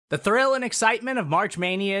The thrill and excitement of March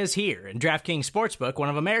Mania is here, and DraftKings Sportsbook, one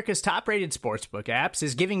of America's top-rated sportsbook apps,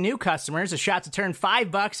 is giving new customers a shot to turn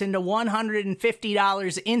 $5 into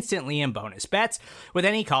 $150 instantly in bonus bets with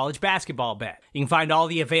any college basketball bet. You can find all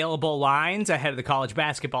the available lines ahead of the college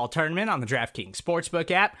basketball tournament on the DraftKings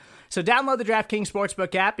Sportsbook app. So download the DraftKings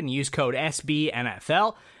Sportsbook app and use code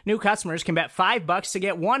SBNFL. New customers can bet $5 to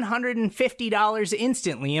get $150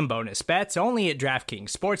 instantly in bonus bets only at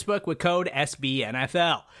DraftKings Sportsbook with code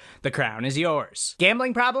SBNFL. The crown is yours.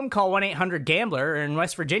 Gambling problem? Call 1-800-GAMBLER, or in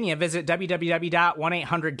West Virginia, visit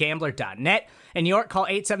www.1800gambler.net. In New York, call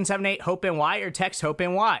 877-8-HOPE-NY or text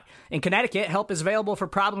HOPE-NY. In Connecticut, help is available for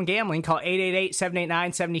problem gambling. Call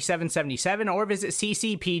 888-789-7777 or visit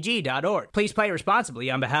ccpg.org. Please play responsibly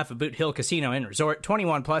on behalf of Boot Hill Casino and Resort.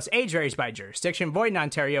 21 plus, age varies by jurisdiction. Void in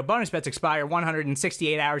Ontario. Bonus bets expire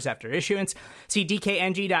 168 hours after issuance. See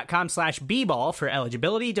dkng.com/bball for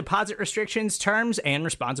eligibility, deposit restrictions, terms, and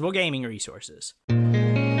responsible gaming resources.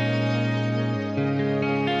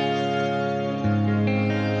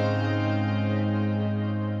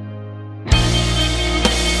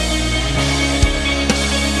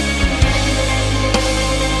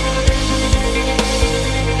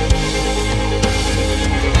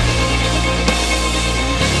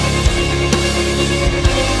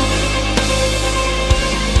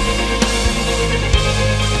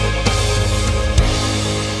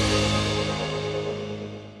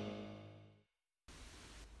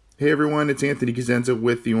 Hey everyone, it's Anthony Cosenza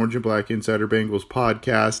with the Orange and Black Insider Bengals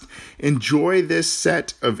podcast. Enjoy this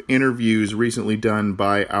set of interviews recently done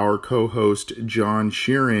by our co-host John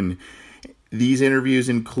Sheeran. These interviews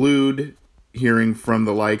include hearing from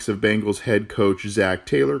the likes of Bengals head coach Zach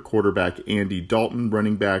Taylor, quarterback Andy Dalton,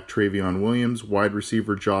 running back Travion Williams, wide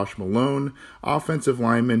receiver Josh Malone, offensive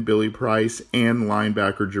lineman Billy Price, and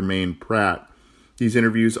linebacker Jermaine Pratt. These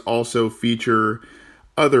interviews also feature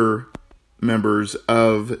other members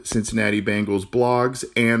of Cincinnati Bengals blogs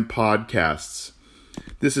and podcasts.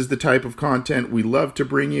 This is the type of content we love to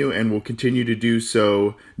bring you and will continue to do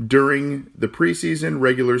so during the preseason,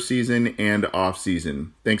 regular season, and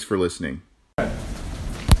off-season. Thanks for listening.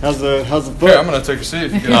 How's the foot? Yeah, I'm going to take a seat.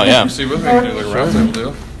 If you can take a seat with me, we can do like a round table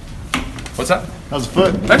deal. What's that? How's the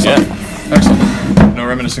foot? Excellent. Yeah. Excellent. No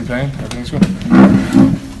reminiscing pain. Everything's good.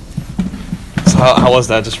 So how was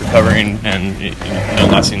that, just recovering and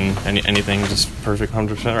not seeing anything, just perfect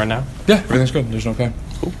 100% right now? Yeah, everything's good. There's no pain.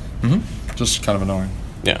 Cool. Mm-hmm. Just kind of annoying.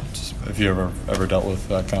 Yeah. Just, if you ever dealt with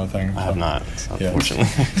that kind of thing. I have not, unfortunately.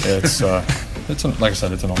 It's like I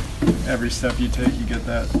said, it's annoying. Every step you take, you get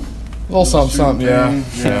that. Well, something, yeah.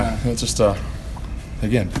 It's just,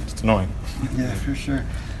 again, it's annoying. Yeah, for sure.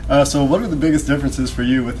 So what are the biggest differences for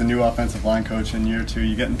you with the new offensive line coach in year two?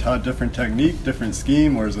 You getting taught different technique, different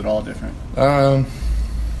scheme, or is it all different? I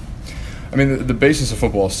mean, the basis of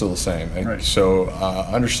football is still the same. Right? So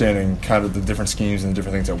understanding kind of the different schemes and the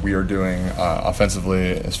different things that we are doing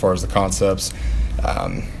offensively as far as the concepts,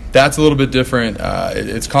 that's a little bit different.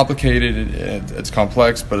 It's complicated, it's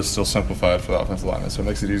complex, but it's still simplified for the offensive lineman, so it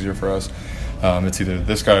makes it easier for us. It's either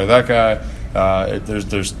this guy or that guy.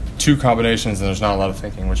 There's two combinations, and there's not a lot of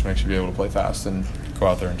thinking, which makes you be able to play fast and go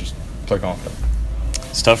out there and just play confident.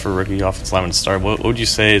 It's tough for rookie offensive lineman to start. What would you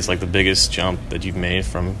say is like the biggest jump that you've made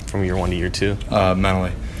from year one to year two?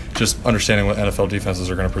 Mentally. Just understanding what NFL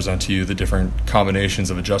defenses are going to present to you, the different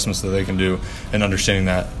combinations of adjustments that they can do, and understanding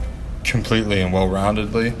that completely and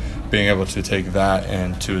well-roundedly, being able to take that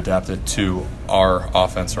and to adapt it to our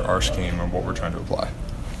offense or our scheme and what we're trying to apply.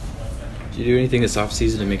 Did you do anything this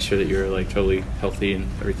offseason to make sure that you're like totally healthy and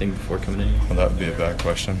everything before coming in? Well, that would be a bad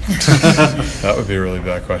question. That would be a really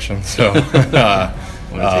bad question. So, want to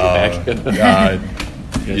take it back?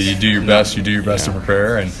 You do your best. You do your best to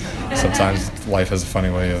prepare, and sometimes life has a funny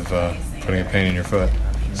way of putting a pain in your foot.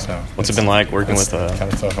 So, what's it been like working with?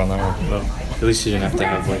 Kind of tough on that one. Well, at least you didn't have to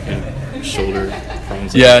have like a shoulder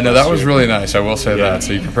problems. Yeah, no, that was really nice. I will say that.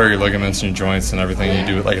 So you prepare your ligaments and your joints and everything. You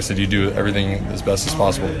do it, like I said, you do everything as best as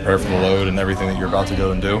possible to prepare for the load and everything that you're about to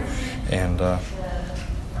go and do, and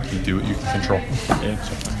you do what you can control. Yeah.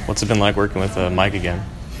 What's it been like working with Mike again?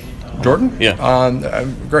 Jordan? Yeah.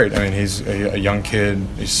 Great. I mean, he's a young kid.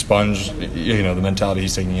 He's a sponge. You know, the mentality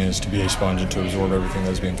he's taking in is to be a sponge and to absorb everything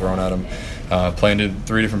that's being thrown at him. Playing in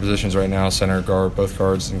 3 different positions right now, center, guard, both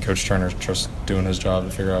guards, and Coach Turner just doing his job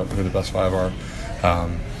to figure out who the best 5 are.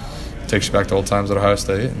 Takes you back to old times at Ohio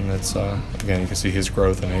State, and it's, again, you can see his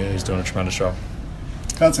growth, and he's doing a tremendous job.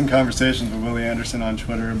 Had some conversations with Willie Anderson on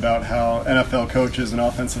Twitter about how NFL coaches and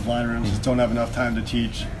offensive line rooms just don't have enough time to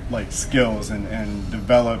teach like skills and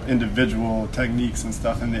develop individual techniques and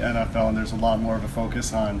stuff in the NFL, and there's a lot more of a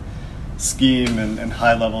focus on scheme and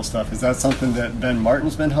high-level stuff. Is that something that Ben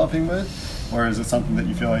Martin's been helping with, or is it something that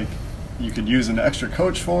you feel like you could use an extra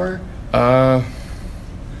coach for?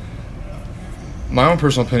 My own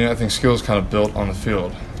personal opinion, I think skill is kind of built on the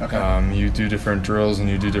field. Okay. You do different drills and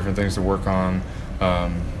you do different things to work on.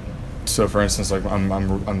 So, for instance, like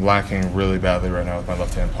I'm lacking really badly right now with my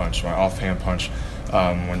left-hand punch, my offhand punch,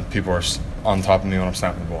 when people are on top of me when I'm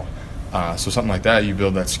snapping the ball. So something like that, you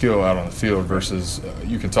build that skill out on the field versus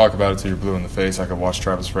you can talk about it till you're blue in the face. I could watch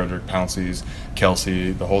Travis Frederick, Pouncey's,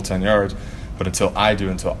 Kelsey, the whole 10 yards. But until I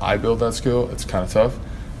build that skill, it's kind of tough.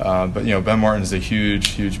 But, Ben Martin is a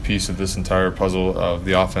huge piece of this entire puzzle of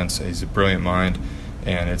the offense. He's a brilliant mind,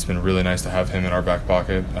 and it's been really nice to have him in our back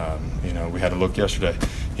pocket. We had a look yesterday,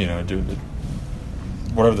 do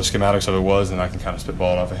whatever the schematics of it was, and I can kind of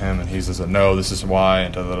spitball it off of him, and he says, no, this is why,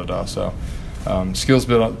 and da-da-da-da. So skills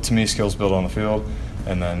built on the field,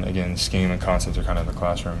 and then, again, scheme and concepts are kind of in the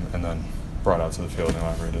classroom, and then brought out to the field and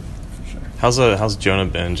elaborated. How's Jonah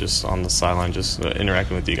been just on the sideline, just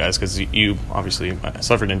interacting with you guys? Because you obviously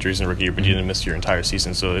suffered injuries in the rookie year, but you didn't miss your entire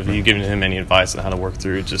season. So have you given him any advice on how to work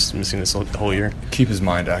through just missing this the whole year? Keep his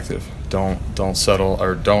mind active. Don't settle,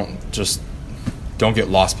 or don't get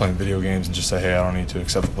lost playing video games and just say, hey, I don't need to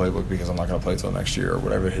accept the playbook because I'm not going to play until next year, or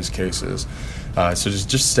whatever his case is. So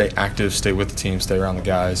just stay active, stay with the team, stay around the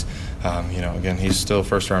guys. Again, he's still a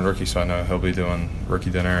first-round rookie, so I know he'll be doing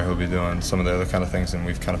rookie dinner, he'll be doing some of the other kind of things, and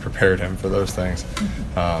we've kind of prepared him for those things.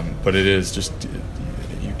 But it is just,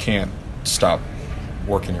 you can't stop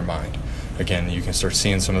working your mind. Again, you can start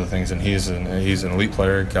seeing some of the things, and he's an elite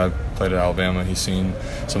player. Guy played at Alabama. He's seen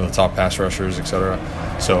some of the top pass rushers, etc.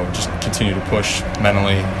 So just continue to push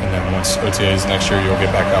mentally, and then once OTAs next year, you'll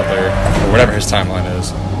get back out there, or whatever his timeline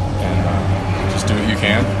is, and just do what you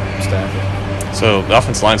can. Stay active. So the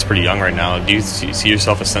offensive line's pretty young right now. Do you see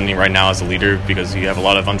yourself ascending right now as a leader, because you have a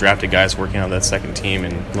lot of undrafted guys working on that second team,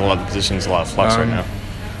 and in a lot of positions, a lot of flux right now?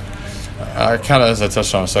 I kind of, as I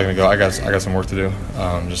touched on a second ago, I got some work to do.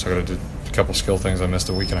 I got to do a couple skill things. I missed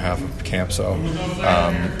a week and a half of camp, so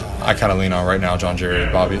I kind of lean on right now John Jerry,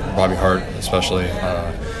 Bobby Hart especially.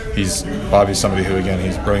 Bobby's somebody who, again,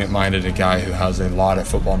 he's brilliant-minded, a guy who has a lot of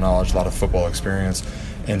football knowledge, a lot of football experience,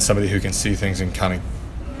 and somebody who can see things and kind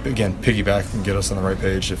of, again, piggyback and get us on the right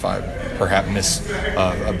page if I perhaps miss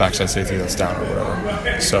a backside safety that's down or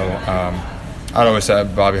whatever. So I'd always say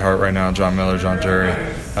Bobby Hart right now, John Miller, John Jerry.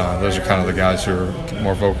 Those are kind of the guys who are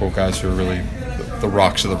more vocal, guys who are really the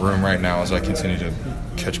rocks of the room right now as I continue to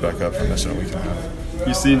catch back up from missing a week and a half.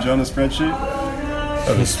 You seen Jonah's spreadsheet?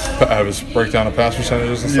 Of his breakdown of pass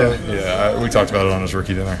percentages and stuff? Yeah, we talked about it on his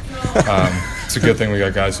rookie dinner. It's a good thing we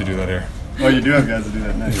got guys who do that here. Oh, you do have guys that do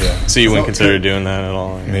that next. Yeah. So you wouldn't consider doing that at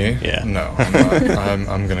all? Me? Yeah. No, I'm not.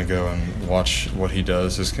 I'm going to go and watch what he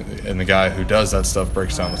does. And the guy who does that stuff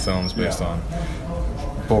breaks down the films based on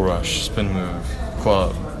bull rush, spin move,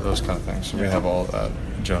 club, those kind of things. So we have all that.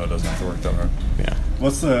 Jonah doesn't have to work that hard. Yeah.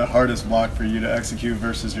 What's the hardest block for you to execute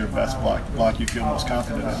versus your best block you feel most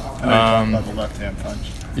confident in? I know you talked about the left-hand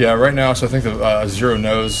punch. Yeah, right now, so I think the zero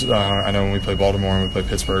nose, I know when we play Baltimore and we play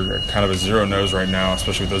Pittsburgh, are kind of a zero nose right now,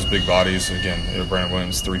 especially with those big bodies. Again, Brandon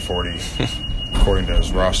Williams, 340, according to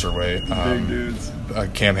his roster weight. Big dudes.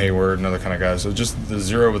 Cam Hayward, another kind of guy. So just the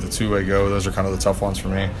zero with the two-way go, those are kind of the tough ones for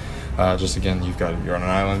me. Again, you're on an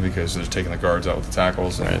island because they're taking the guards out with the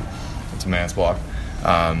tackles, and it's a man's block.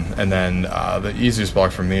 And then the easiest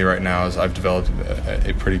block for me right now is I've developed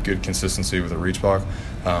a pretty good consistency with a reach block.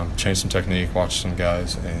 Changed some technique, watched some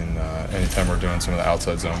guys, and anytime we're doing some of the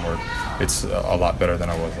outside zone work, it's a lot better than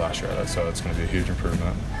I was last year. So it's going to be a huge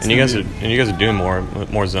improvement. And you guys are doing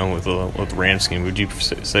more zone with the Ram scheme. Would you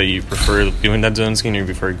say you prefer doing that zone scheme, or you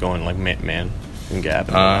prefer going like man and gap?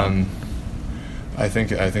 I think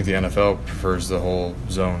the NFL prefers the whole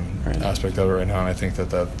zone aspect of it right now, and I think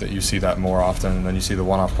that you see that more often. And then you see the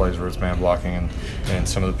one-off plays where it's man blocking and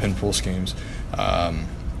some of the pin pull schemes. I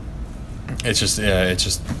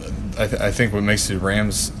think what makes the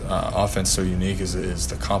Rams offense so unique is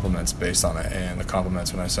the complements based on it, and the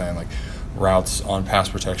complements when I'm saying like routes on pass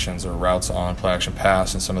protections or routes on play action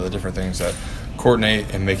pass and some of the different things that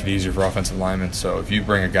coordinate and make it easier for offensive linemen. So if you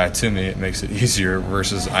bring a guy to me, it makes it easier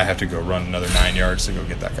versus I have to go run another 9 yards to go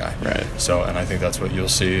get that guy. Right. So, and I think that's what you'll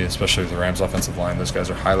see, especially with the Rams offensive line. Those guys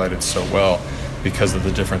are highlighted so well because of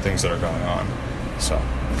the different things that are going on. So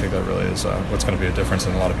I think that really is what's going to be a difference,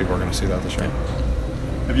 and a lot of people are going to see that this year.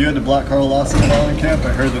 Have you had to block Carl Lawson at all in camp?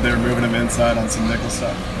 I heard that they were moving him inside on some nickel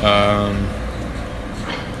stuff.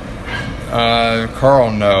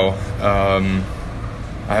 Carl, no. I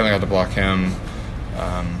haven't got to block him.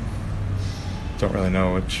 don't really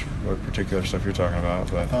know what particular stuff you're talking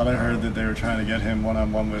about. But I thought I heard that they were trying to get him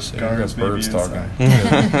one-on-one with guards. Birds talking.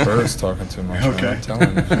 Birds talking too much. Okay. Man. I'm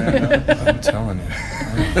telling you. I'm telling you.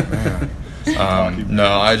 Oh, man. No,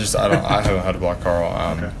 I haven't had to block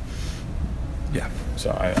Carl. Okay. Yeah,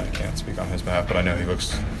 so I can't speak on his behalf, but I know he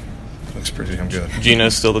looks pretty damn good.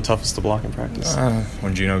 Gino's still the toughest to block in practice.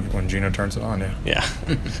 When Gino turns it on, yeah.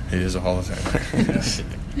 He is a Hall of Famer.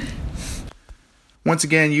 Once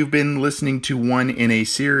again, you've been listening to one in a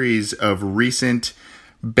series of recent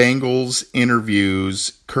Bengals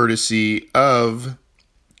interviews courtesy of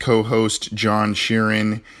co-host John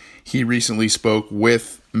Sheeran. He recently spoke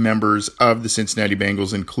with members of the Cincinnati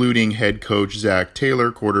Bengals, including head coach Zach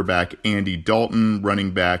Taylor, quarterback Andy Dalton,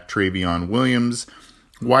 running back Travion Williams,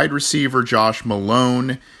 wide receiver Josh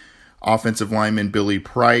Malone, offensive lineman Billy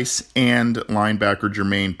Price, and linebacker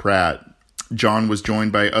Jermaine Pratt. John was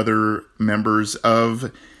joined by other members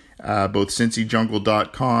of both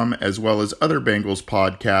CincyJungle.com as well as other Bengals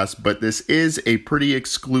podcasts, but this is a pretty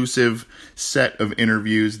exclusive set of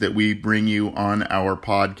interviews that we bring you on our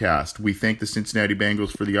podcast. We thank the Cincinnati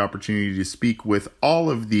Bengals for the opportunity to speak with all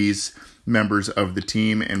of these members of the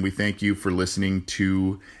team, and we thank you for listening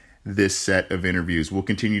to this set of interviews. We'll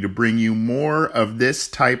continue to bring you more of this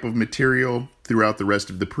type of material throughout the rest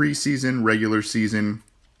of the preseason, regular season,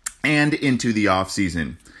 and into the off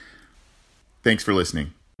season. Thanks for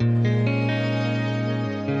listening.